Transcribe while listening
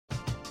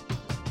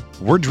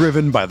We're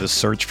driven by the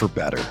search for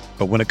better.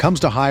 But when it comes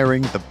to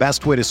hiring, the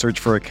best way to search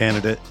for a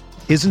candidate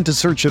isn't to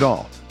search at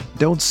all.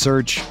 Don't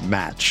search,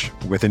 match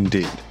with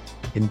Indeed.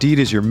 Indeed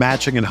is your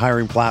matching and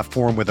hiring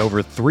platform with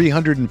over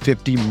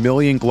 350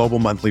 million global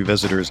monthly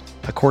visitors,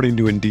 according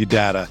to Indeed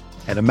data,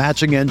 and a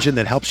matching engine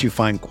that helps you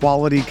find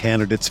quality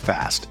candidates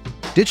fast.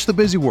 Ditch the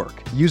busy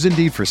work. Use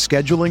Indeed for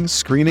scheduling,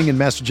 screening, and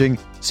messaging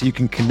so you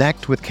can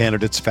connect with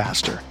candidates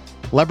faster.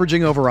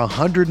 Leveraging over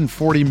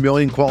 140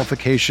 million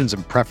qualifications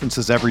and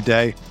preferences every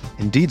day,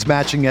 Indeed's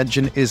matching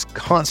engine is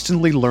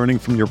constantly learning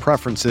from your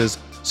preferences,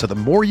 so the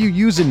more you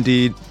use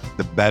Indeed,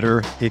 the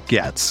better it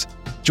gets.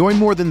 Join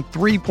more than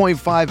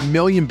 3.5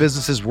 million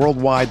businesses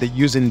worldwide that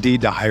use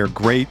Indeed to hire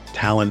great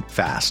talent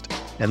fast.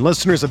 And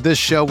listeners of this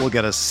show will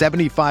get a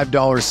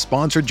 $75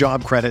 sponsored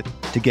job credit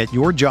to get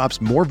your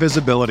jobs more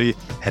visibility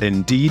at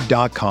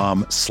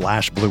Indeed.com/Blue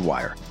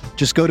Wire.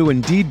 Just go to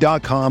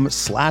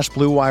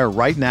Indeed.com/Blue Wire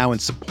right now and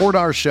support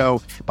our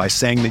show by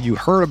saying that you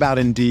heard about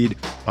Indeed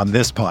on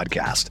this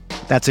podcast.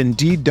 That's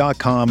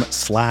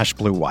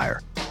Indeed.com/Blue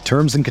Wire.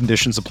 Terms and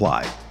conditions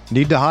apply.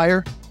 Need to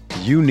hire?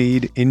 You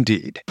need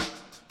Indeed.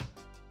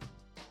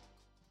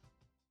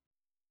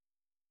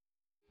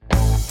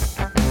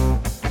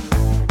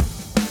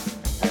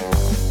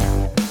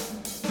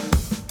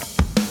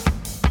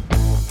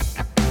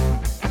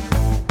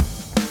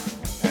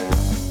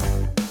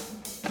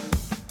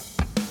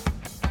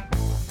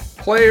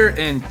 Player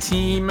and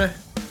team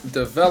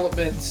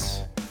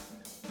development.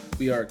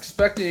 We are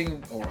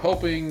expecting or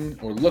hoping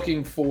or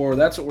looking for.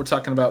 That's what we're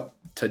talking about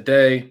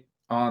today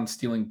on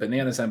Stealing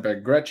Bananas. I'm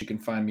Ben Gretch. You can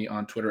find me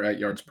on Twitter at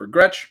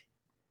yardspergretch.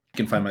 You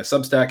can find my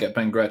Substack at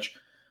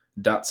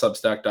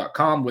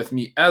bengretch.substack.com. With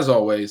me, as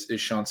always,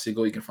 is Sean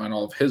Siegel. You can find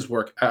all of his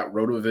work at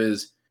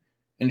RotoViz.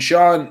 And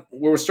Sean,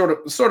 we're sort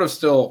of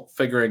still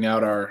figuring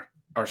out our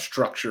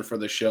structure for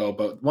the show.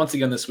 But once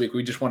again, this week,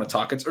 we just want to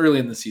talk. It's early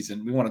in the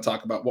season. We want to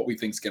talk about what we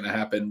think is going to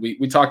happen.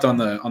 We talked on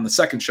the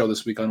second show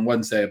this week on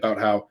Wednesday about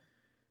how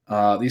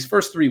these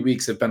first 3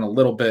 weeks have been a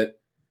little bit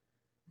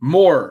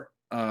more,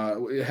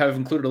 have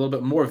included a little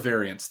bit more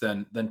variance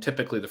than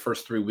typically the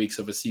first 3 weeks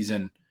of a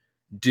season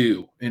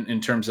do in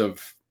terms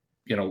of,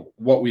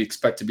 what we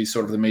expect to be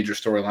sort of the major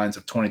storylines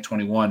of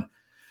 2021.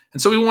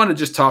 And so we want to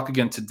just talk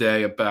again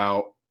today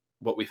about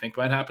what we think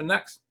might happen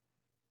next.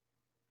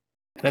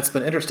 And it's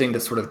been interesting to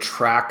sort of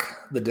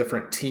track the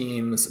different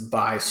teams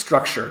by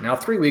structure. Now,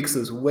 3 weeks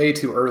is way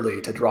too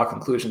early to draw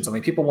conclusions. I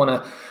mean, people want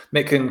to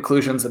make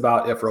conclusions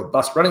about if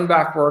robust running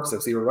back works,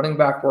 if zero running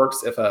back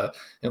works, if a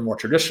more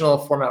traditional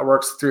format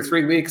works. Through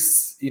 3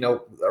 weeks, there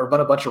have been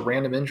a bunch of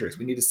random injuries.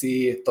 We need to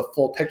see the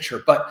full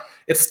picture, but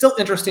it's still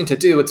interesting to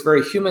do. It's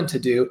very human to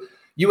do.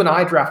 You and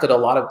I drafted a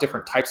lot of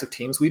different types of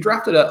teams. We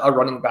drafted a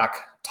running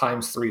back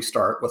 ×3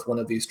 start with one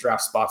of these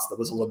draft spots that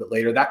was a little bit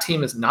later. That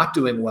team is not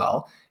doing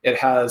well. It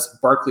has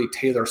Barkley,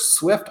 Taylor,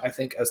 Swift, I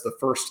think, as the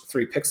first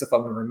 3 picks, if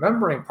I'm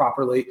remembering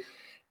properly.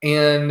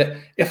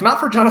 And if not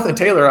for Jonathan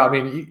Taylor, I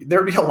mean,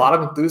 there'd be a lot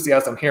of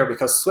enthusiasm here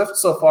because Swift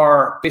so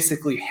far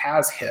basically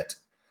has hit.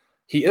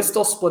 He is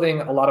still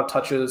splitting a lot of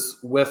touches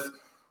with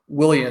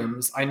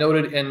Williams. I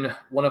noted in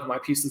one of my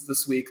pieces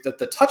this week that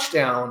the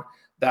touchdown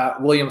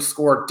that Williams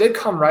scored did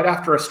come right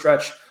after a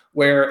stretch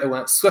where it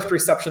went Swift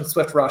reception,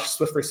 Swift rush,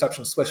 Swift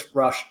reception, Swift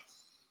rush.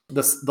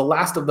 The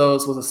last of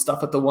those was a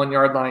stuff at the 1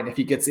 yard line. If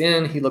he gets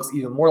in, he looks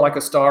even more like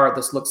a star.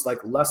 This looks like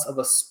less of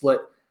a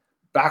split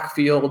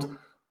backfield.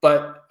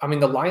 But, I mean,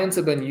 the Lions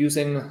have been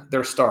using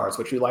their stars,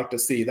 which we like to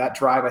see. That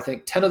drive, I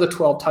think 10 of the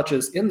 12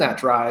 touches in that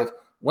drive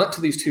went to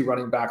these 2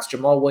 running backs.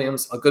 Jamal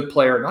Williams, a good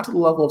player, not to the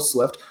level of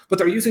Swift, but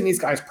they're using these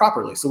guys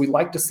properly. So we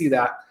like to see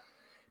that.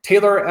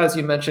 Taylor, as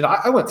you mentioned,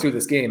 I went through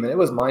this game, and it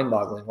was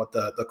mind-boggling what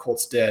the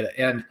Colts did.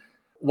 And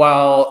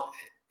while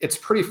it's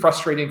pretty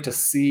frustrating to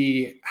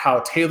see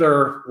how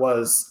Taylor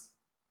was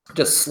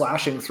just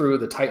slashing through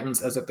the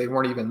Titans as if they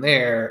weren't even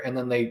there, and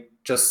then they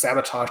just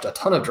sabotaged a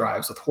ton of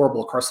drives with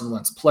horrible Carson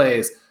Wentz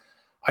plays,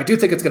 I do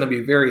think it's going to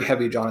be very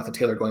heavy Jonathan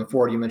Taylor going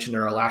forward. You mentioned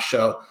in our last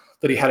show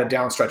that he had a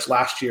down stretch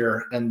last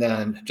year and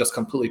then just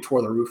completely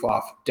tore the roof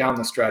off down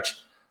the stretch.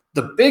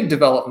 The big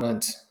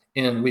development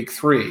in week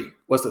 3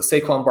 was that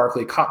Saquon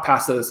Barkley caught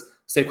passes.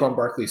 Saquon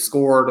Barkley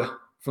scored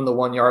from the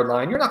 1 yard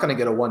line. You're not going to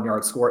get a 1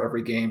 yard score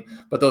every game,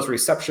 but those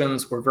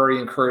receptions were very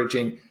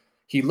encouraging.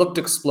 He looked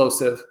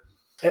explosive.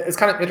 It's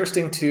kind of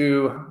interesting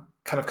to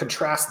kind of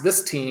contrast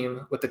this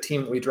team with the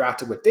team we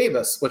drafted with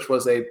Davis, which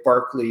was a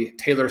Barkley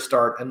Taylor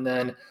start and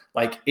then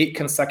like 8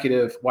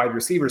 consecutive wide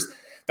receivers.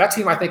 That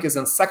team, I think, is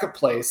in second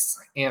place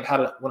and had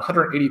a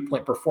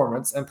 180-point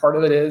performance. And part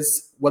of it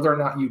is whether or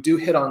not you do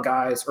hit on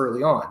guys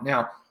early on.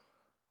 Now,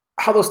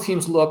 how those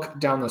teams look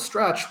down the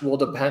stretch will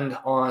depend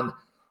on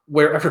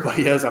where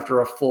everybody is after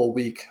a full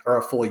week or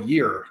a full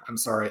year,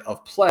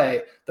 of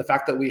play. The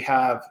fact that we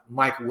have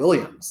Mike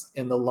Williams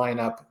in the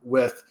lineup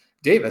with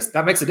Davis,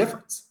 that makes a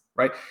difference,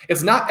 right?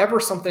 It's not ever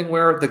something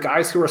where the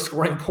guys who are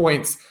scoring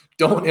points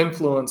don't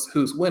influence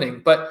who's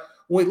winning. But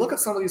when we look at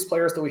some of these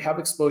players that we have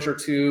exposure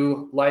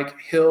to, like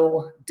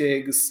Hill,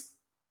 Diggs,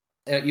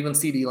 and even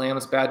CeeDee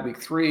Lamb's bad week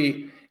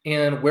 3,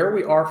 and where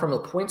we are from a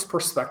points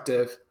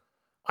perspective,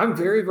 I'm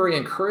very, very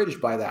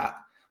encouraged by that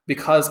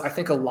because I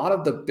think a lot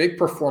of the big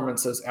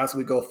performances as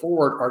we go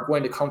forward are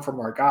going to come from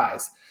our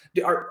guys.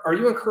 Are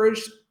you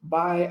encouraged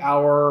by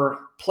our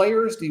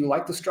players? Do you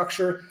like the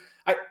structure?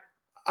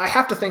 I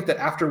have to think that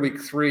after week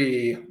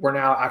 3, we're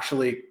now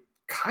actually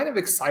kind of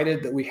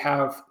excited that we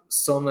have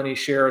so many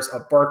shares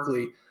of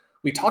Barkley.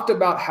 We talked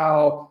about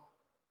how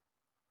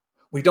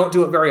we don't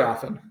do it very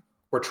often.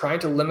 We're trying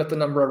to limit the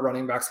number of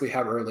running backs we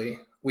have early.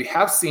 We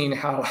have seen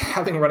how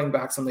having running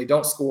backs and they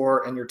don't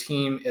score and your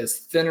team is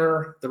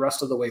thinner the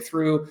rest of the way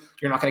through,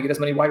 you're not going to get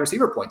as many wide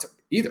receiver points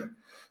either.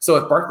 So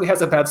if Barkley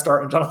has a bad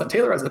start and Jonathan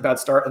Taylor has a bad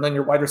start and then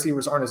your wide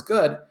receivers aren't as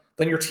good,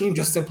 then your team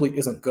just simply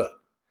isn't good.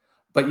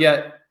 But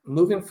yet,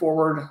 moving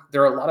forward,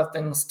 there are a lot of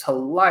things to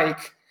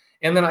like.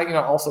 And then I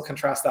also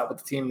contrast that with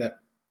the team that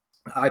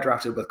I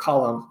drafted with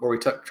Column, where we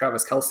took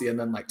Travis Kelce and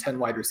then like 10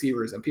 wide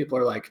receivers. And people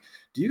are like,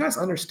 do you guys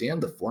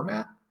understand the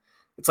format?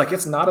 It's like,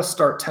 it's not a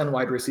start 10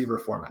 wide receiver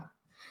format.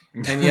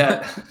 And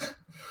yet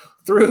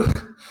through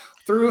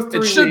 3 weeks,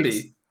 it should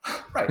be.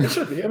 Right, it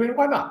should be. I mean,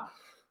 why not?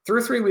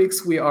 Through 3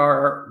 weeks, we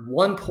are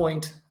 1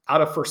 point out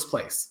of first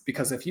place.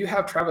 Because if you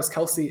have Travis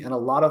Kelce and a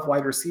lot of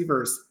wide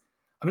receivers,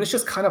 I mean, it's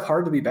just kind of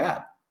hard to be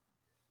bad.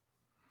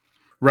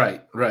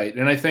 Right.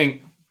 And I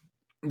think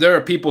there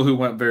are people who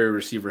went very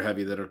receiver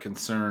heavy that are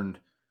concerned.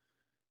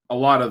 A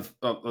lot of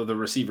the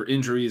receiver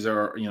injuries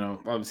are,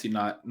 obviously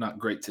not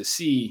great to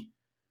see.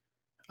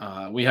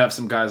 We have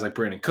some guys like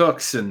Brandon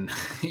Cooks and,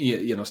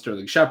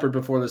 Sterling Shepard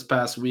before this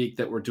past week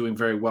that were doing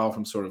very well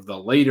from sort of the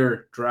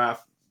later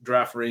draft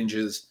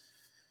ranges.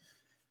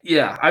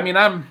 Yeah. I mean,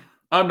 I'm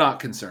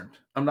not concerned.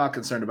 I'm not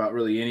concerned about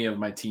really any of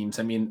my teams.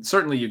 I mean,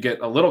 certainly you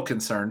get a little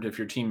concerned if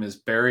your team is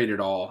buried at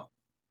all.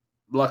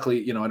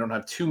 Luckily, I don't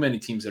have too many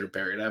teams that are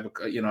buried. I have,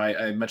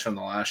 I mentioned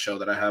on the last show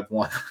that I have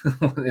one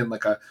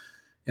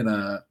in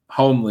a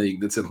home league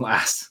that's in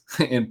last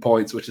in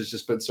points, which has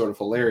just been sort of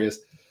hilarious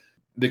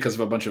because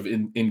of a bunch of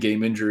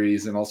in-game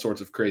injuries and all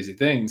sorts of crazy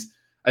things.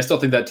 I still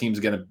think that team's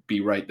going to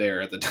be right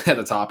there at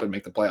the top and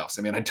make the playoffs.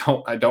 I mean,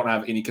 I don't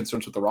have any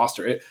concerns with the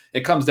roster.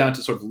 It comes down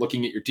to sort of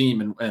looking at your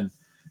team and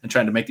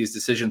trying to make these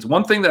decisions.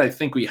 One thing that I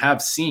think we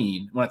have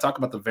seen when I talk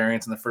about the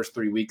variance in the first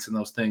 3 weeks and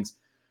those things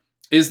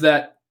is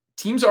that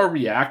teams are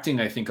reacting,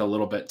 I think, a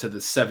little bit to the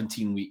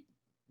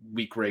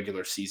 17-week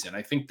regular season.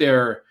 I think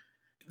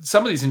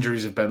some of these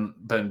injuries have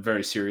been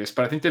very serious,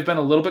 but I think they've been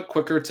a little bit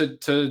quicker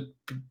to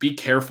be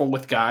careful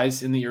with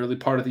guys in the early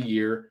part of the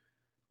year.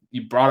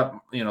 You brought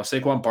up,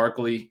 Saquon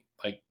Barkley,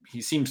 like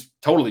he seems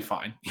totally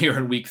fine here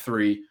in week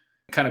 3.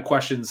 Kind of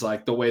questions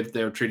like the way that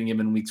they were treating him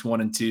in weeks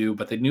 1 and 2,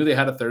 but they knew they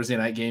had a Thursday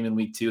night game in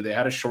week 2. They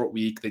had a short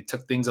week. They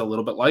took things a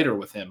little bit lighter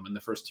with him in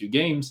the first 2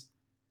 games.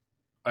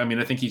 I mean,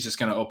 I think he's just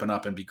going to open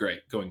up and be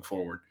great going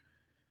forward.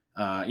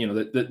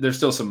 There's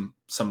still some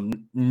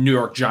New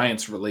York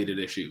Giants related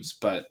issues,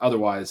 but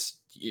otherwise,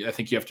 I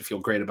think you have to feel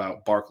great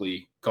about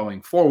Barkley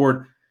going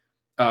forward.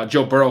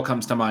 Joe Burrow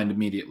comes to mind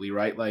immediately,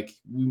 right? Like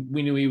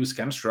we knew he was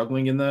kind of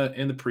struggling in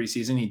the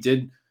preseason. He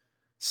did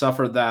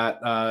suffer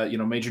that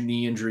major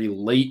knee injury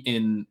late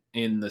in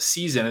the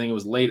season. I think it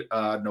was late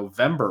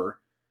November.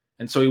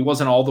 And so he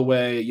wasn't all the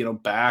way,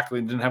 back.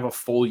 He didn't have a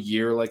full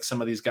year like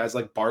some of these guys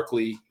like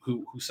Barkley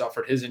who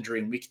suffered his injury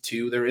in week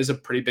 2. There is a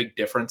pretty big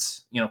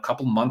difference, a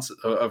couple months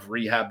of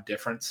rehab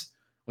difference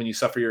when you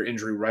suffer your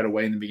injury right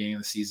away in the beginning of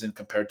the season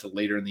compared to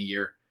later in the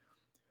year.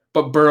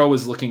 But Burrow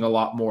is looking a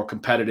lot more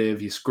competitive.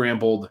 He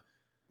scrambled.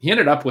 He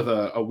ended up with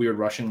a weird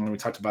rushing one we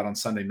talked about on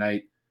Sunday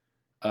night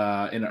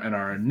in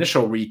our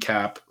initial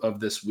recap of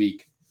this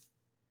week.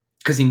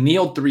 Because he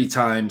kneeled 3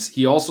 times.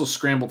 He also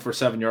scrambled for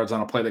 7 yards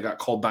on a play that got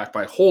called back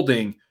by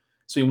holding.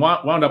 So he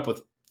wound up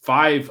with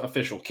 5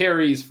 official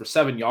carries for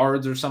 7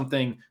 yards or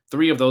something.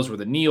 3 of those were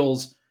the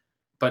kneels.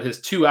 But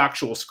his 2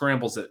 actual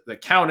scrambles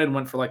that counted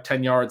went for like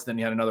 10 yards. Then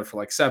he had another for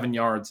like 7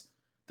 yards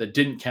that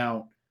didn't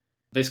count.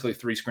 Basically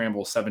 3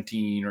 scrambles,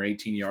 17 or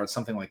 18 yards,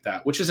 something like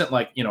that, which isn't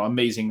like,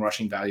 amazing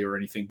rushing value or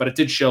anything. But it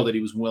did show that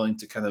he was willing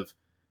to kind of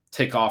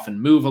take off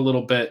and move a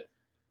little bit.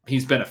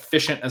 He's been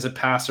efficient as a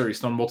passer. He's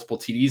thrown multiple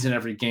TDs in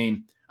every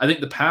game. I think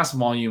the pass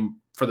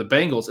volume for the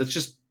Bengals, it's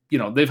just,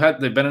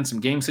 they've been in some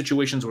game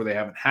situations where they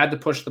haven't had to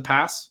push the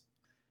pass.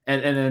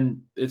 And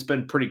then it's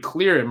been pretty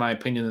clear, in my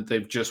opinion, that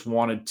they've just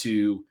wanted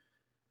to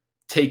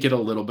take it a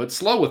little bit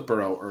slow with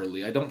Burrow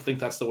early. I don't think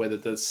that's the way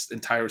that this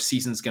entire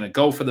season is going to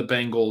go for the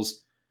Bengals,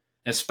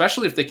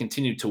 especially if they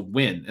continue to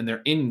win and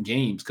they're in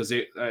games, because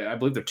I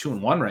believe they're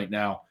 2-1 right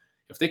now.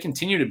 If they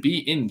continue to be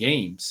in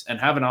games and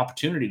have an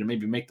opportunity to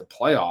maybe make the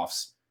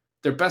playoffs,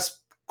 their best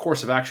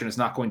course of action is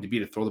not going to be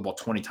to throw the ball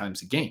 20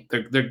 times a game.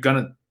 They're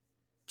going to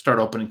start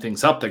opening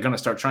things up. They're going to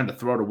start trying to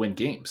throw to win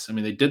games. I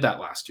mean, they did that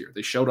last year.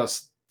 They showed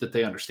us that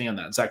they understand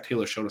that. Zach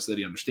Taylor showed us that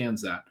he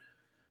understands that.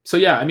 So,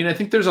 yeah, I mean, I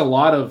think there's a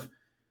lot of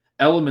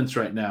elements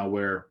right now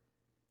where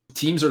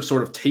teams are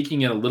sort of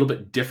taking it a little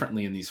bit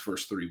differently in these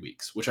first 3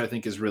 weeks, which I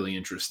think is really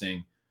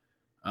interesting.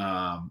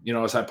 I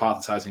was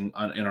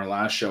hypothesizing in our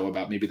last show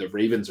about maybe the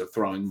Ravens are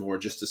throwing more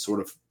just to sort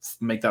of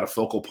make that a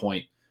focal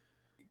point.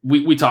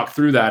 We talked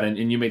through that,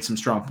 and you made some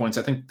strong points.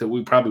 I think that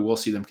we probably will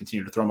see them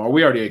continue to throw more.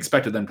 We already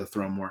expected them to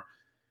throw more.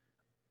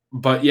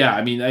 But yeah,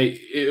 I mean,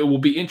 it will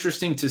be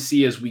interesting to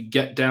see as we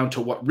get down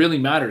to what really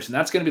matters, and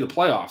that's going to be the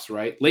playoffs,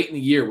 right? Late in the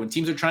year, when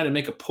teams are trying to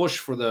make a push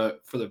for the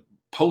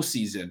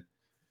postseason,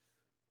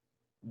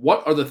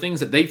 what are the things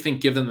that they think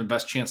give them the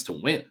best chance to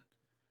win,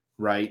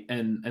 right?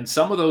 And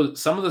some of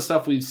the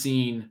stuff we've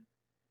seen,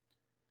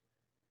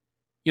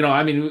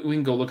 I mean, we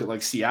can go look at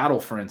like Seattle,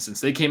 for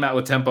instance. They came out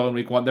with tempo in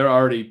week 1. They're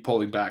already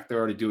pulling back. They're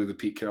already doing the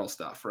Pete Carroll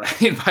stuff,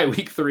 right? And by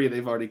week 3,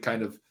 they've already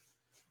kind of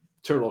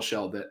turtle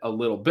shelled it a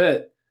little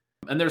bit.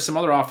 And there's some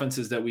other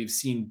offenses that we've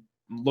seen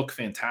look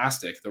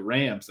fantastic. The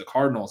Rams, the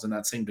Cardinals in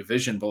that same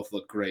division both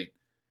look great.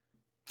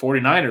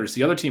 49ers,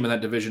 the other team in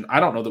that division, I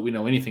don't know that we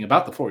know anything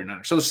about the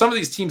 49ers. So some of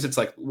these teams, it's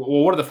like,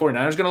 well, what are the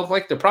 49ers going to look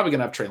like? They're probably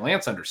going to have Trey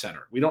Lance under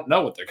center. We don't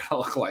know what they're going to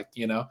look like,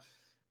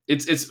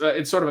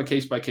 It's sort of a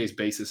case-by-case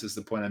basis is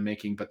the point I'm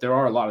making. But there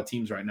are a lot of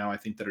teams right now, I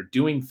think, that are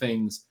doing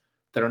things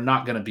that are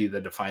not going to be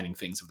the defining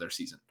things of their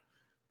season.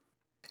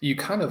 You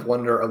kind of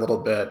wonder a little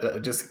bit,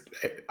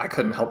 I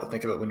couldn't help but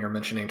think of it when you're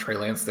mentioning Trey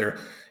Lance there.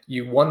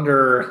 You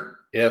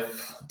wonder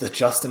if the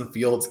Justin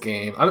Fields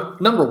game,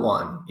 number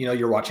one,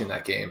 you're watching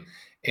that game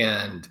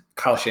and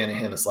Kyle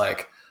Shanahan is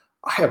like,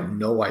 I have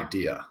no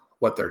idea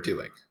what they're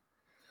doing.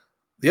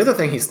 The other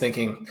thing he's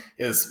thinking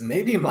is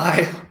maybe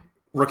my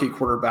rookie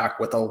quarterback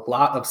with a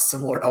lot of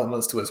similar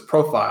elements to his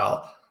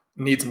profile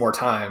needs more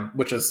time,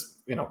 which is,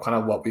 kind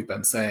of what we've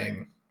been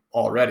saying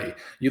already.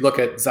 You look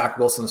at Zach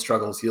Wilson's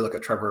struggles, you look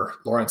at Trevor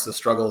Lawrence's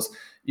struggles,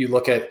 you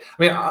look at,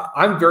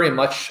 I'm very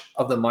much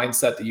of the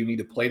mindset that you need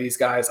to play these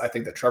guys. I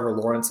think that Trevor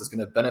Lawrence is going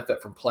to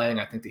benefit from playing.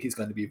 I think that he's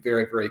going to be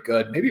very, very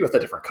good, maybe with a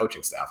different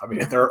coaching staff.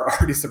 There are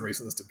already some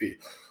reasons to be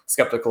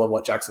skeptical of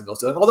what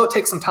Jacksonville's doing, although it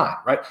takes some time,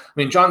 right?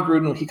 John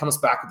Gruden, when he comes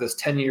back with this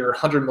 10-year,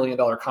 $100 million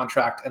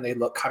contract and they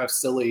look kind of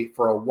silly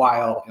for a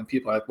while and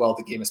people are like, well,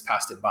 the game has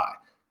passed him by.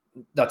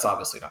 That's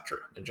obviously not true.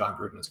 And John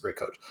Gruden is a great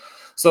coach.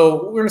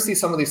 So we're going to see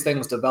some of these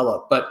things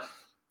develop. But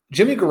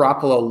Jimmy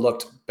Garoppolo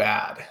looked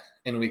bad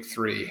in week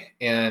 3.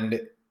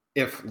 And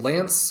if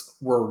Lance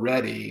were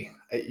ready,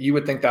 you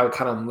would think that would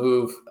kind of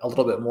move a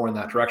little bit more in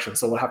that direction.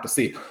 So we'll have to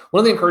see.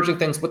 One of the encouraging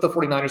things with the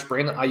 49ers,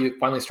 Brandon Ayuk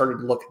finally started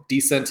to look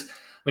decent.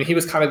 He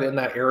was kind of in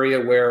that area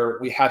where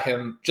we had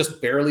him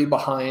just barely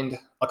behind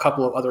a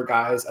couple of other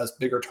guys as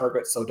bigger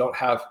targets. So don't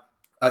have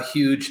a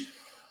huge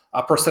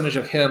percentage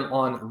of him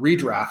on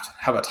redraft,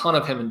 have a ton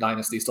of him in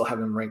Dynasty, still have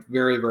him ranked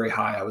very, very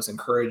high. I was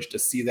encouraged to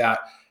see that.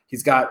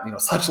 He's got,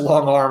 such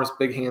long arms,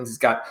 big hands. He's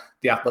got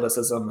the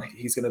athleticism.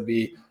 He's going to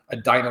be a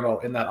dynamo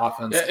in that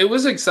offense. Yeah, it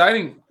was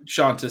exciting,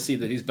 Sean, to see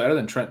that he's better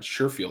than Trent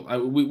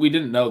Sherfield. We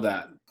didn't know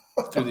that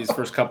through these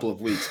first couple of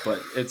weeks, but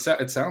it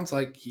sounds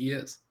like he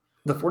is.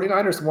 The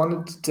 49ers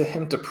wanted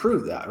him to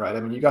prove that, right?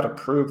 You got to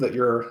prove that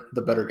you're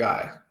the better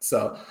guy.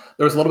 So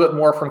there was a little bit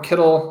more from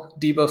Kittle.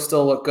 Debo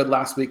still looked good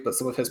last week, but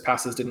some of his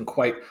passes didn't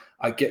quite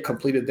get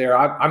completed there.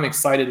 I'm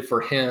excited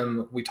for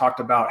him. We talked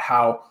about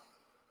how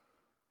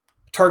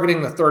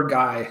targeting the third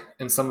guy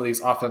in some of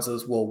these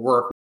offenses will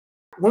work.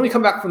 When we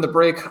come back from the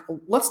break,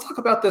 let's talk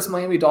about this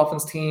Miami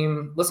Dolphins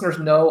team. Listeners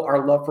know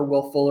our love for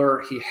Will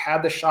Fuller. He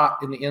had the shot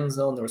in the end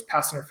zone. There was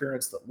pass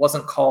interference that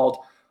wasn't called,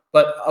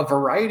 but a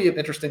variety of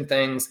interesting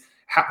things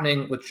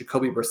happening with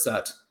Jacoby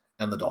Brissett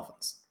and the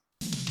Dolphins.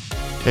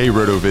 Hey,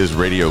 RotoViz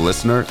radio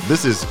listener.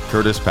 This is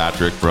Curtis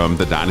Patrick from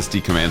the Dynasty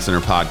Command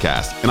Center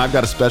podcast, and I've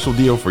got a special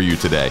deal for you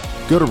today.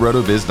 Go to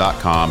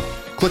rotoviz.com,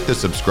 click the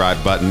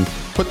subscribe button,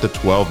 put the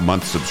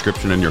 12-month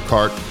subscription in your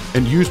cart,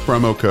 and use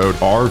promo code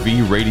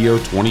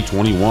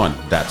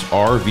RVRadio2021. That's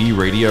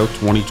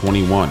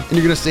RVRadio2021, and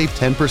you're going to save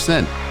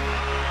 10%.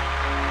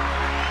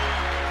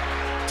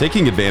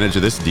 Taking advantage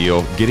of this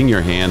deal, getting your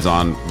hands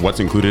on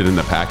what's included in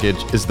the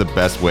package is the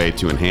best way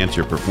to enhance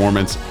your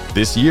performance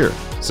this year.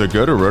 So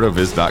go to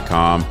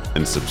rotoviz.com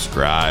and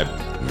subscribe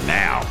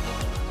now.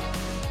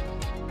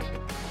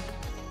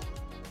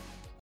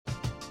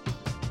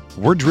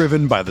 We're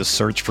driven by the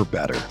search for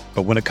better.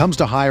 But when it comes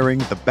to hiring,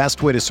 the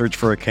best way to search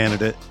for a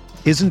candidate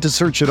isn't to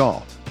search at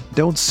all.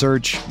 Don't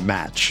search,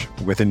 match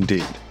with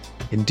Indeed.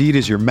 Indeed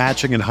is your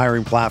matching and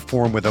hiring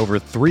platform with over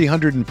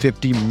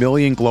 350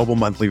 million global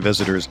monthly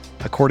visitors,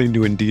 according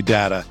to Indeed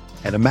data,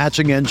 and a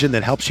matching engine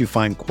that helps you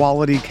find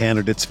quality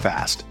candidates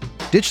fast.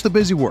 Ditch the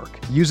busy work.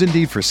 Use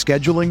Indeed for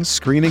scheduling,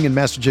 screening, and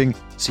messaging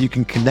so you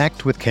can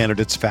connect with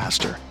candidates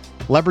faster.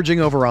 Leveraging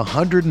over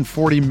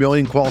 140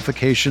 million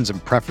qualifications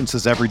and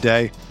preferences every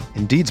day,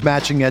 Indeed's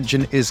matching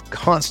engine is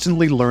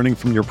constantly learning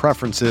from your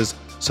preferences,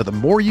 so the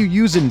more you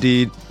use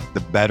Indeed, the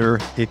better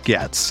it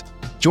gets.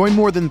 Join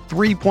more than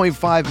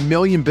 3.5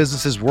 million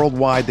businesses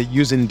worldwide that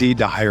use Indeed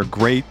to hire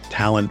great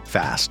talent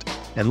fast.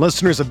 And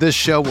listeners of this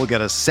show will get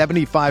a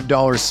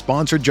 $75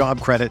 sponsored job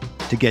credit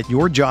to get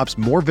your jobs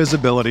more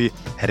visibility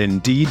at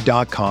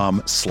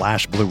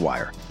Indeed.com/Blue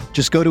Wire.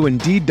 Just go to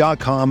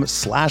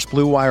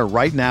Indeed.com/Blue Wire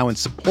right now and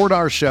support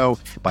our show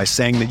by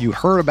saying that you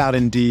heard about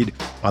Indeed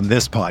on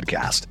this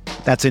podcast.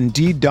 That's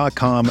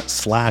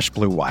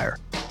Indeed.com/Blue Wire.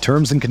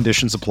 Terms and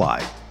conditions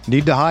apply.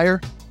 Need to hire?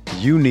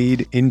 You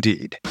need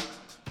Indeed.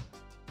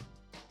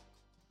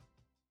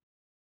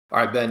 All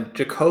right, Ben,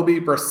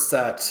 Jacoby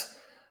Brissett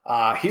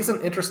He's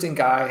an interesting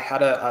guy,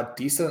 had a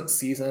decent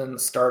season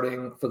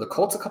starting for the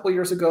Colts a couple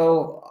years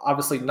ago.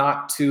 Obviously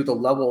not to the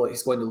level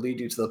he's going to lead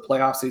you to the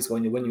playoffs. He's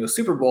going to win you a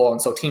Super Bowl,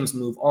 and so teams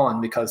move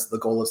on because the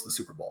goal is the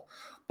Super Bowl.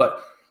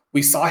 But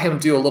we saw him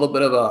do a little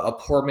bit of a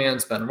poor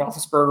man's Ben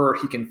Roethlisberger.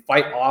 He can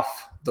fight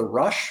off the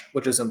rush,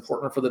 which is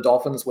important for the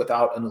Dolphins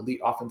without an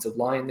elite offensive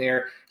line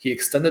there. He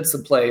extended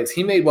some plays.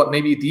 He made what may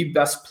be the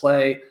best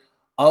play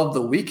of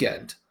the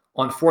weekend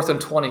on 4th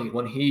and 20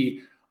 when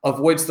he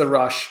avoids the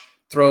rush,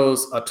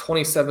 throws a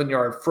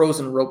 27-yard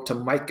frozen rope to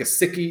Mike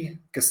Gesicki.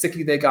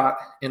 Gesicki, they got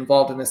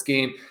involved in this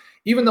game,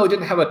 even though he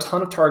didn't have a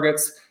ton of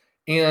targets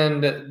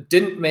and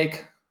didn't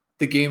make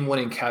the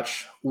game-winning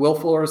catch. Will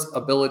Fuller's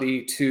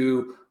ability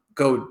to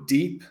go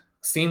deep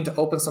seemed to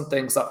open some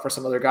things up for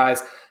some other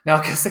guys.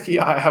 Now, Gesicki,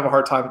 I have a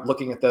hard time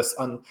looking at this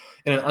in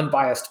an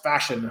unbiased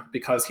fashion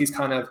because he's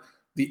kind of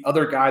the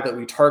other guy that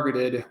we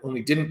targeted when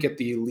we didn't get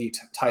the elite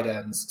tight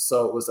ends.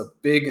 So it was a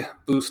big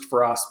boost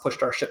for us,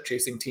 pushed our ship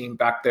chasing team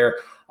back there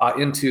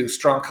into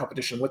strong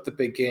competition with the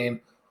big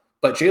game.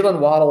 But Jalen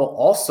Waddle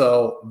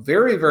also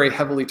very, very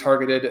heavily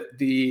targeted.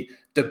 The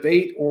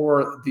debate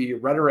or the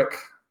rhetoric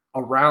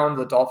around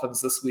the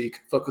Dolphins this week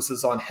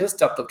focuses on his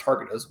depth of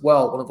target as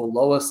well, one of the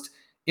lowest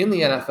in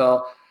the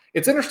NFL.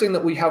 It's interesting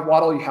that we have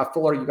Waddle, you have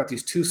Fuller, you've got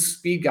these two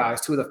speed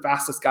guys, two of the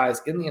fastest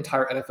guys in the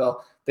entire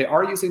NFL. They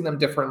are using them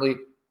differently,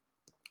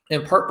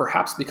 in part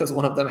perhaps because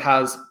one of them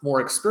has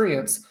more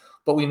experience,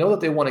 but we know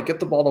that they want to get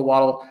the ball to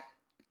Waddle,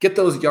 get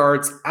those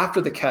yards after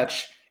the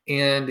catch,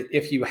 and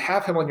if you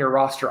have him on your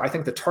roster, I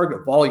think the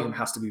target volume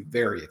has to be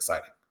very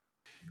exciting.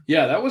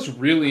 Yeah, that was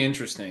really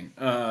interesting.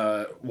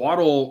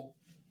 Waddle,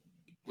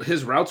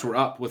 his routes were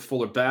up with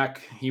Fuller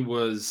back. He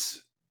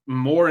was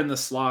more in the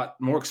slot,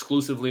 more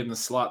exclusively in the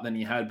slot than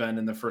he had been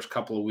in the first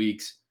couple of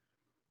weeks.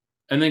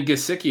 And then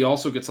Gesicki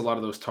also gets a lot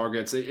of those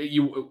targets.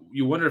 You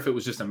wonder if it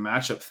was just a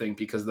matchup thing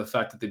because of the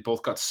fact that they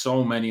both got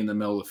so many in the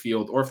middle of the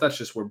field, or if that's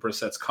just where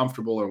Brissett's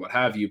comfortable or what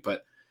have you.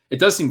 But it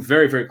does seem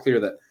very, very clear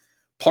that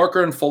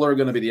Parker and Fuller are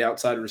going to be the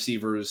outside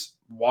receivers.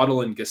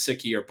 Waddle and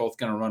Gesicki are both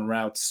going to run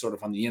routes sort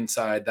of on the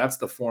inside. That's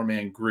the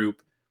four-man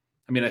group.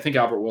 I mean, I think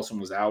Albert Wilson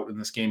was out in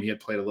this game. He had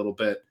played a little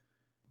bit,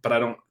 but I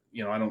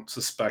don't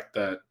suspect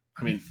that.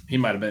 I mean, he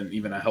might have been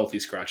even a healthy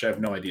scratch. I have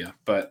no idea,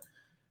 but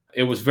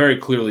it was very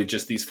clearly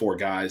just these four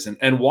guys.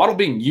 And Waddle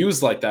being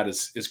used like that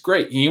is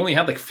great. He only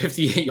had like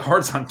 58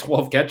 yards on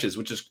 12 catches,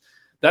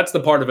 that's the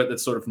part of it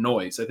that's sort of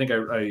noise. I think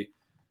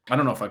I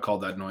don't know if I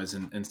called that noise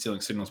in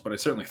Stealing Signals, but I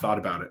certainly thought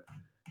about it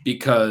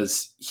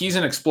because he's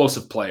an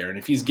explosive player. And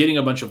if he's getting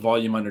a bunch of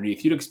volume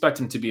underneath, you'd expect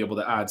him to be able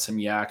to add some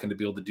yak and to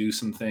be able to do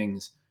some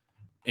things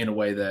in a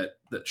way that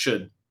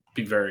should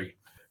be very,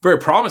 very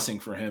promising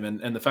for him.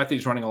 And the fact that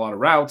he's running a lot of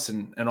routes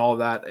and all of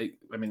that,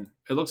 I mean,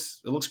 it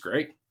looks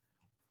great.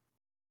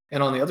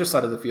 And on the other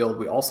side of the field,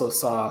 we also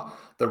saw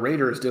the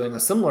Raiders doing a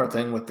similar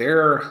thing with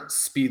their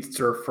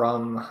speedster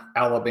from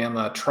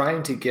Alabama,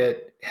 trying to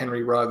get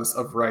Henry Ruggs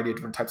a variety of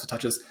different types of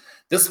touches.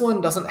 This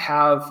one doesn't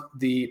have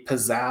the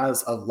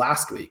pizzazz of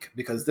last week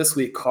because this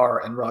week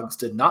Carr and Ruggs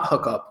did not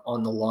hook up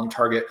on the long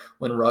target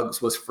when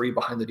Ruggs was free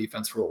behind the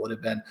defense for what would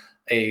have been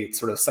a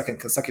sort of second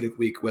consecutive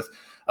week with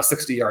a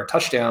 60-yard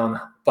touchdown,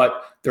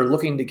 but they're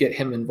looking to get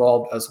him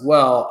involved as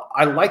well.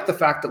 I like the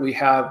fact that we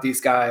have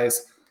these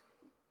guys,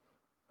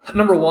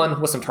 number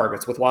one, with some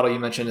targets. With Waddle, you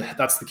mentioned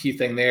that's the key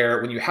thing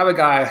there. When you have a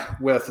guy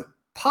with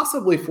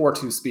possibly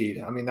 4.2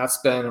 speed, I mean, that's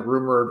been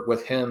rumored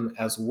with him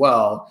as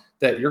well,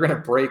 that you're going to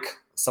break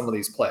some of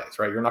these plays,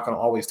 right? You're not going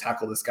to always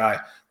tackle this guy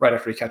right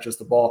after he catches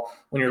the ball.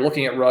 When you're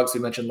looking at Ruggs, we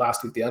mentioned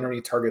last week, the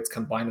underneath targets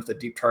combined with the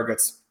deep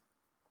targets,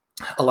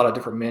 a lot of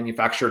different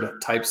manufactured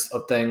types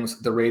of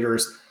things. The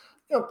Raiders,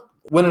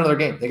 win another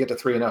game. They get to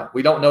 3-0.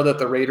 We don't know that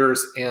the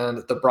Raiders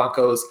and the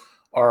Broncos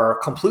are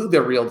completely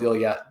the real deal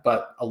yet,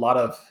 but a lot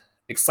of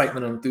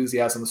excitement and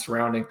enthusiasm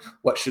surrounding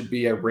what should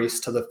be a race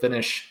to the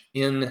finish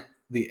in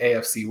the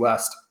AFC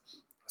West.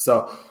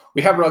 So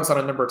we have Ruggs on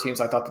a number of teams.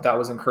 I thought that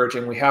was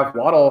encouraging. We have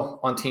Waddle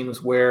on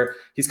teams where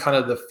he's kind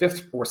of the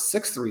fifth or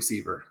sixth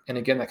receiver. And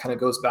again, that kind of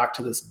goes back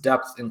to this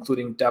depth,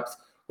 including depth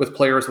with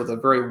players with a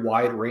very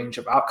wide range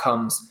of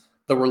outcomes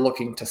that we're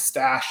looking to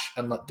stash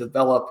and let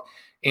develop.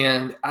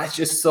 And it's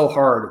just so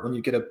hard when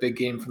you get a big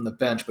game from the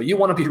bench, but you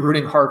want to be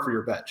rooting hard for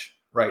your bench,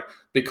 right?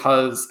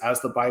 Because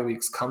as the bye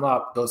weeks come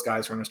up, those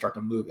guys are going to start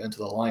to move into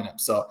the lineup.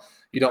 So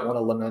you don't want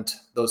to lament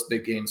those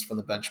big games from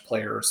the bench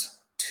players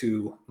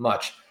too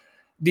much.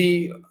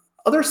 The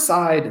other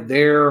side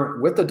there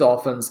with the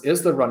Dolphins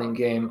is the running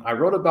game. I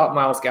wrote about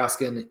Myles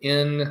Gaskin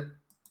in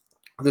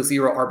the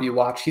Zero RB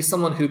Watch. He's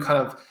someone who kind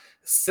of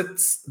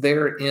sits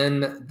there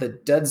in the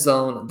dead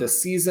zone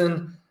this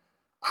season.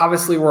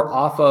 Obviously, we're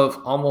off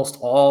of almost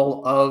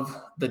all of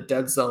the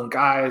dead zone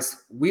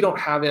guys. We don't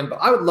have him, but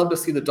I would love to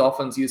see the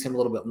Dolphins use him a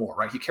little bit more,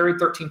 right? He carried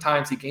 13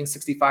 times. He gained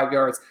 65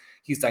 yards.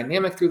 He's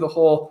dynamic through the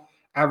hole,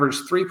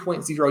 averaged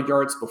 3.0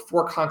 yards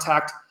before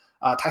contact.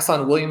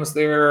 Tyson Williams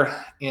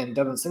there and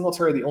Devin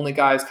Singletary, the only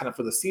guys kind of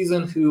for the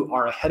season who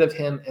are ahead of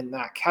him in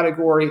that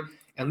category.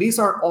 And these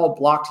aren't all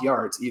blocked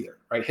yards either,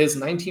 right? His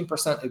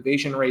 19%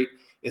 evasion rate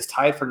is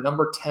tied for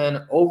number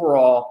 10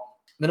 overall,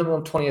 minimum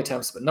of 20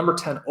 attempts, but number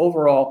 10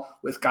 overall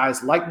with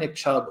guys like Nick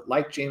Chubb,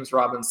 like James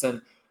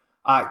Robinson.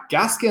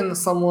 Gaskin,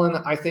 someone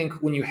I think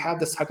when you have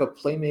this type of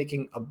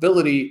playmaking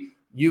ability,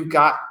 you've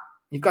got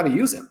to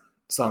use him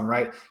some,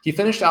 right? He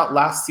finished out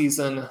last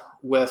season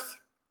with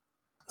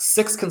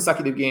 6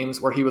 consecutive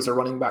games where he was a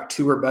running back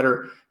 2 or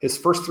better. His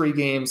first 3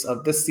 games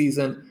of this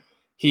season,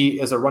 he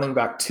is a running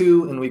back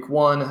 2 in week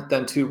 1,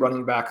 then 2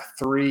 running back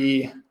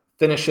 3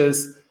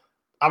 finishes.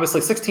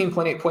 Obviously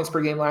 16.8 points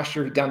per game last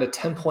year, down to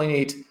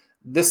 10.8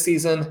 this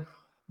season.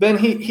 Then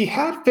he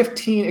had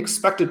 15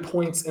 expected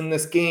points in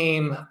this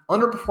game,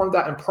 underperformed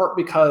that in part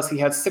because he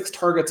had 6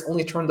 targets,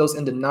 only turned those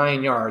into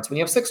 9 yards. When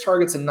you have 6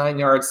 targets and 9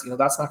 yards,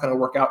 that's not going to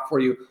work out for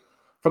you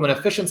from an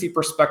efficiency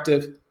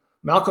perspective.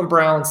 Malcolm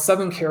Brown,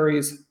 7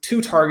 carries,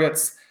 2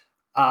 targets.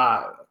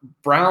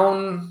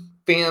 Brown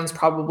fans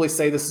probably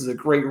say this is a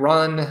great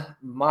run.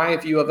 My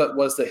view of it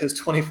was that his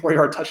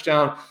 24-yard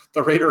touchdown,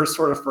 the Raiders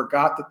sort of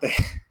forgot that they...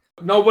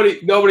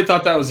 Nobody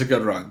thought that was a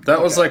good run.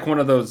 That was like one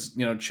of those,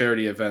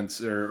 charity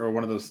events or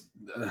one of those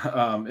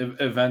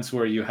events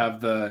where you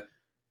have the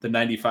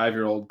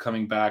 95-year-old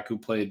coming back who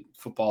played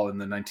football in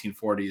the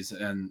 1940s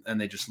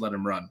and they just let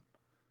him run.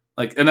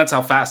 And that's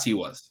how fast he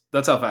was.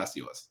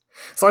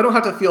 So I don't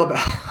have to feel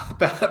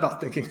bad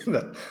about thinking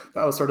that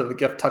was sort of a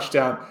gift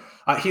touchdown.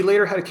 He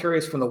later had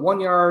carries from the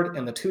 1-yard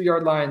and the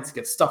 2-yard lines,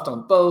 gets stuffed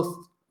on both,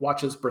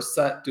 watches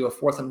Brissett do a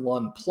 4th and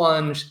 1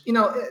 plunge.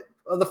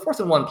 The 4th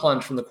and 1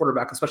 plunge from the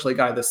quarterback, especially a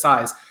guy this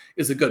size,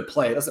 is a good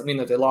play. It doesn't mean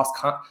that they lost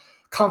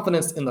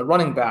confidence in the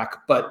running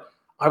back, but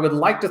I would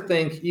like to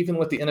think, even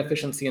with the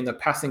inefficiency in the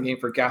passing game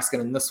for Gaskin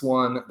in this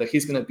one, that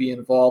he's going to be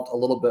involved a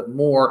little bit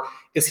more.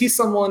 Is he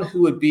someone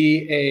who would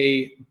be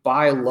a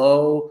buy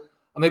low,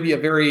 maybe a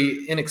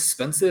very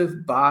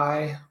inexpensive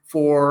buy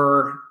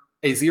for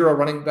a 0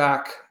 running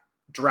back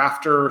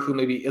drafter who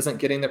maybe isn't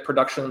getting the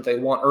production that they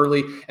want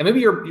early? And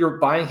maybe you're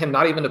buying him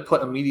not even to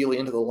put immediately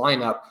into the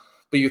lineup,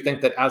 but you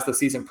think that as the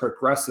season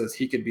progresses,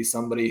 he could be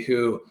somebody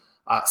who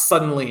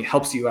suddenly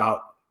helps you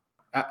out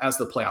as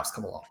the playoffs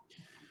come along.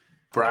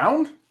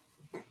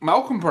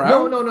 Malcolm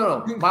Brown?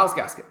 No. Myles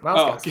Gaskin.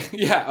 Gaskin.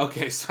 Yeah,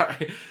 okay,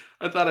 sorry.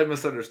 I thought I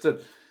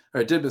misunderstood.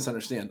 Or I did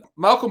misunderstand.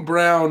 Malcolm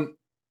Brown,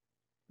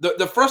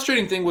 the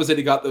frustrating thing was that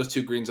he got those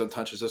 2 green zone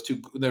touches. Those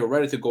 2, they were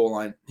right at the goal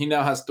line. He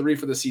now has 3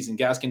 for the season.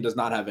 Gaskin does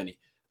not have any.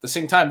 At the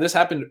same time, this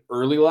happened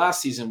early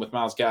last season with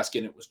Myles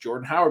Gaskin. It was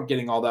Jordan Howard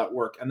getting all that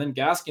work. And then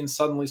Gaskin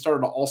suddenly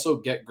started to also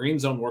get green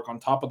zone work on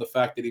top of the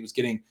fact that he was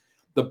getting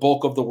the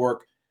bulk of the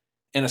work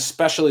and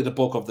especially the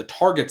bulk of the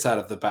targets out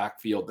of the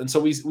backfield. And so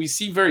we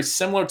see very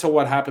similar to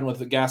what happened with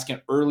the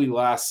Gaskin early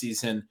last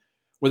season,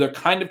 where they're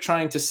kind of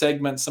trying to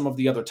segment some of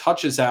the other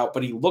touches out,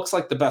 but he looks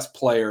like the best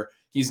player.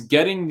 He's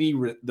getting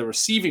the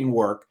receiving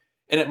work,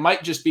 and it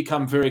might just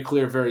become very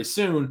clear very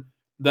soon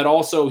that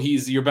also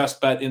he's your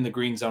best bet in the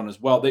green zone as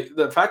well.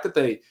 The fact that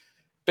they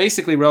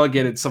basically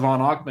relegated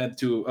Savon Ahmed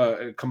to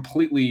a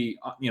completely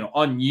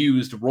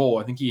unused role,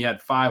 I think he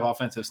had 5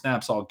 offensive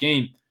snaps all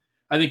game,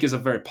 I think is a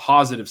very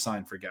positive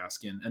sign for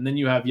Gaskin. And then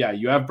you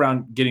have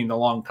Brown getting the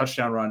long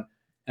touchdown run,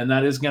 and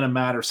that is going to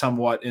matter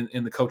somewhat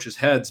in the coaches'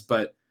 heads,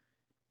 but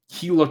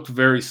he looked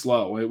very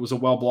slow. It was a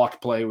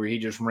well-blocked play where he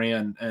just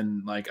ran,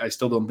 and I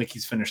still don't think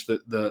he's finished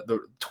the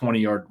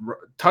 20-yard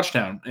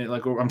touchdown.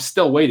 I'm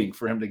still waiting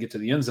for him to get to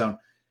the end zone.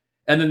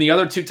 And then the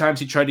other 2 times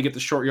he tried to get the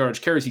short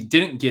yardage carries, he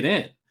didn't get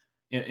in,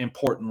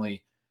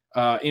 importantly.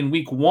 In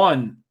week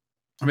 1,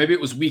 or maybe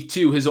it was week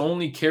 2, his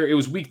only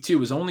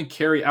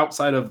carry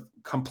outside of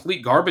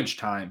complete garbage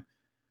time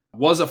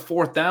was a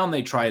 4th down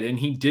they tried, and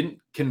he didn't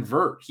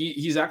convert.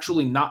 He's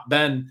actually not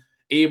been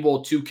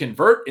able to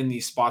convert in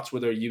these spots where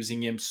they're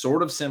using him,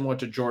 sort of similar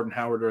to Jordan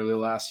Howard early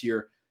last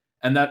year.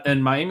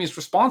 And Miami's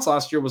response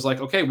last year was like,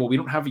 okay, well, we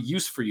don't have a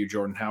use for you,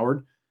 Jordan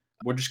Howard.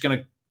 We're just going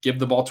to give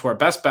the ball to our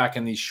best back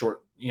in these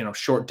short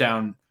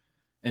down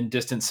and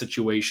distance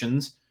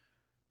situations.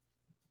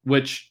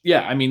 Which,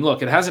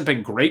 look, it hasn't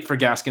been great for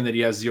Gaskin that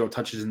he has 0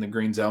 touches in the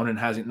green zone and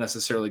hasn't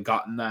necessarily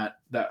gotten that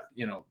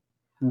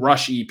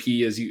rush EP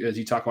as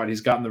you talk about.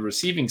 He's gotten the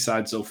receiving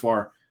side so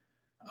far.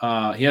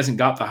 He hasn't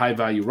got the high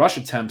value rush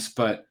attempts,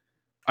 but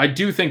I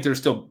do think there's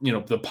still,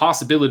 the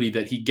possibility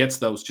that he gets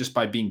those just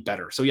by being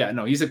better. So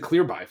he's a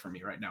clear buy for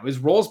me right now. His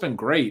role's been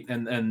great,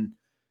 and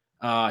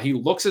he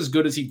looks as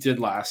good as he did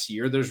last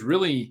year. There's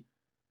really,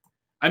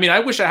 I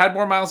wish I had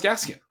more Myles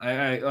Gaskin.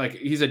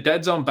 He's a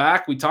dead zone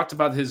back. We talked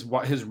about his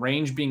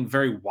range being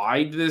very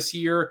wide this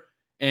year,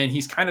 and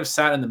he's kind of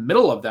sat in the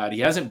middle of that. He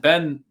hasn't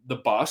been the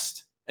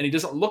bust, and he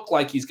doesn't look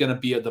like he's going to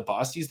be the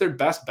bust. He's their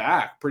best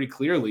back pretty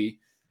clearly.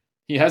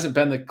 He hasn't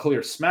been the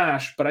clear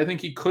smash, but I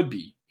think he could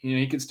be.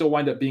 He could still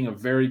wind up being a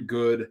very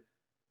good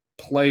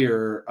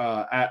player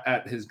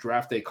at his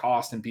draft day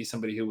cost and be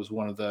somebody who was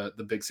one of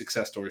the big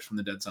success stories from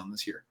the dead zone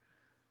this year.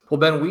 Well,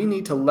 Ben, we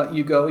need to let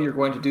you go. You're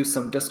going to do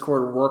some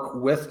Discord work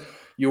with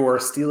your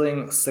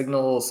Stealing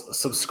Signals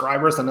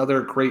subscribers.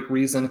 Another great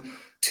reason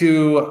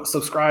to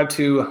subscribe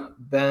to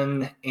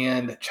Ben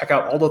and check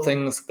out all the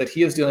things that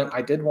he is doing.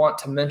 I did want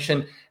to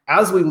mention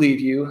as we leave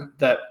you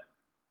that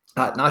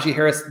Najee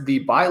Harris, the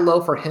buy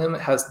low for him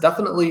has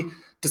definitely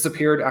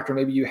disappeared after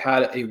maybe you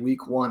had a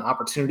week 1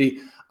 opportunity.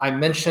 I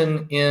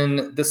mentioned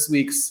in this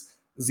week's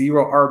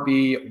Zero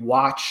RB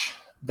watch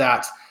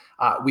that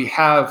we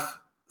have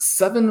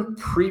 7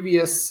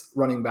 previous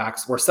running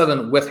backs, or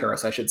 7 with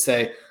Harris, I should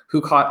say, who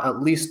caught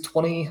at least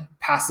 20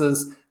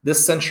 passes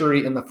this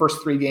century in the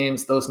first 3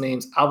 games. Those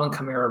names: Alvin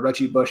Kamara,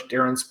 Reggie Bush,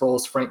 Darren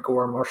Sproles, Frank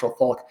Gore, Marshall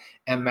Faulk,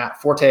 and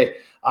Matt Forte.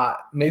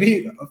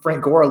 Maybe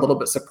Frank Gore a little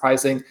bit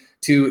surprising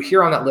to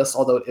hear on that list,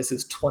 although it is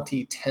his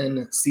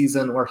 2010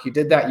 season where he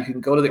did that. You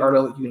can go to the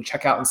article, you can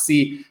check out and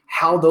see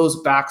how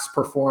those backs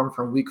performed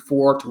from week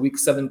 4 to week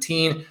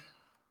 17.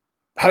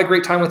 Had a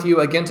great time with you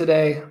again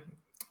today.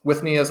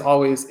 With me, as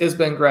always, is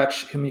Ben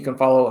Gretsch, whom you can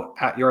follow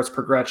at Yards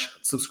Per Gretsch.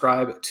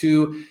 Subscribe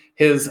to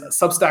his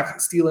Substack,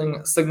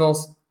 Stealing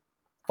Signals.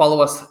 Follow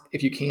us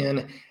if you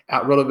can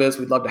at RotoViz.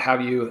 We'd love to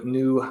have you.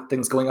 New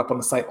things going up on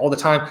the site all the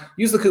time.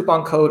 Use the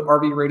coupon code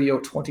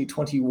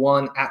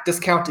RVRadio2021 at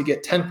discount to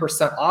get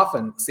 10% off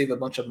and save a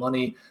bunch of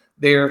money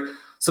there.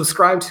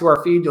 Subscribe to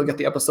our feed. You'll get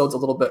the episodes a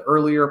little bit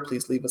earlier.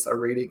 Please leave us a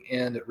rating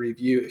and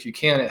review if you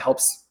can. It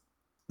helps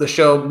the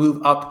show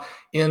move up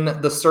in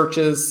the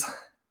searches.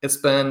 It's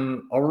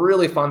been a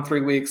really fun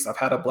 3 weeks. I've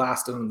had a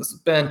blast, and this has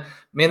been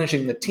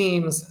managing the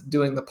teams,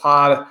 doing the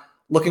pod.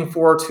 Looking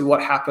forward to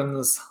what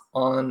happens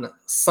on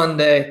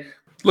Sunday.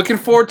 Looking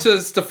forward to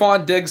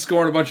Stefon Diggs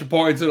scoring a bunch of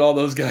points and all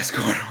those guys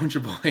scoring a bunch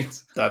of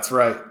points. That's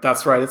right.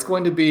 It's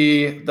going to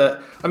be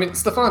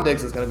Stefon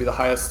Diggs is going to be the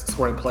highest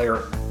scoring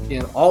player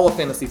in all of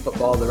fantasy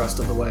football the rest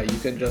of the way. You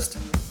can just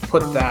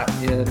put that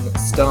in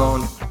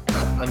stone.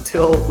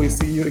 Until we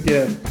see you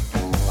again,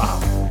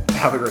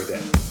 have a great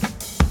day.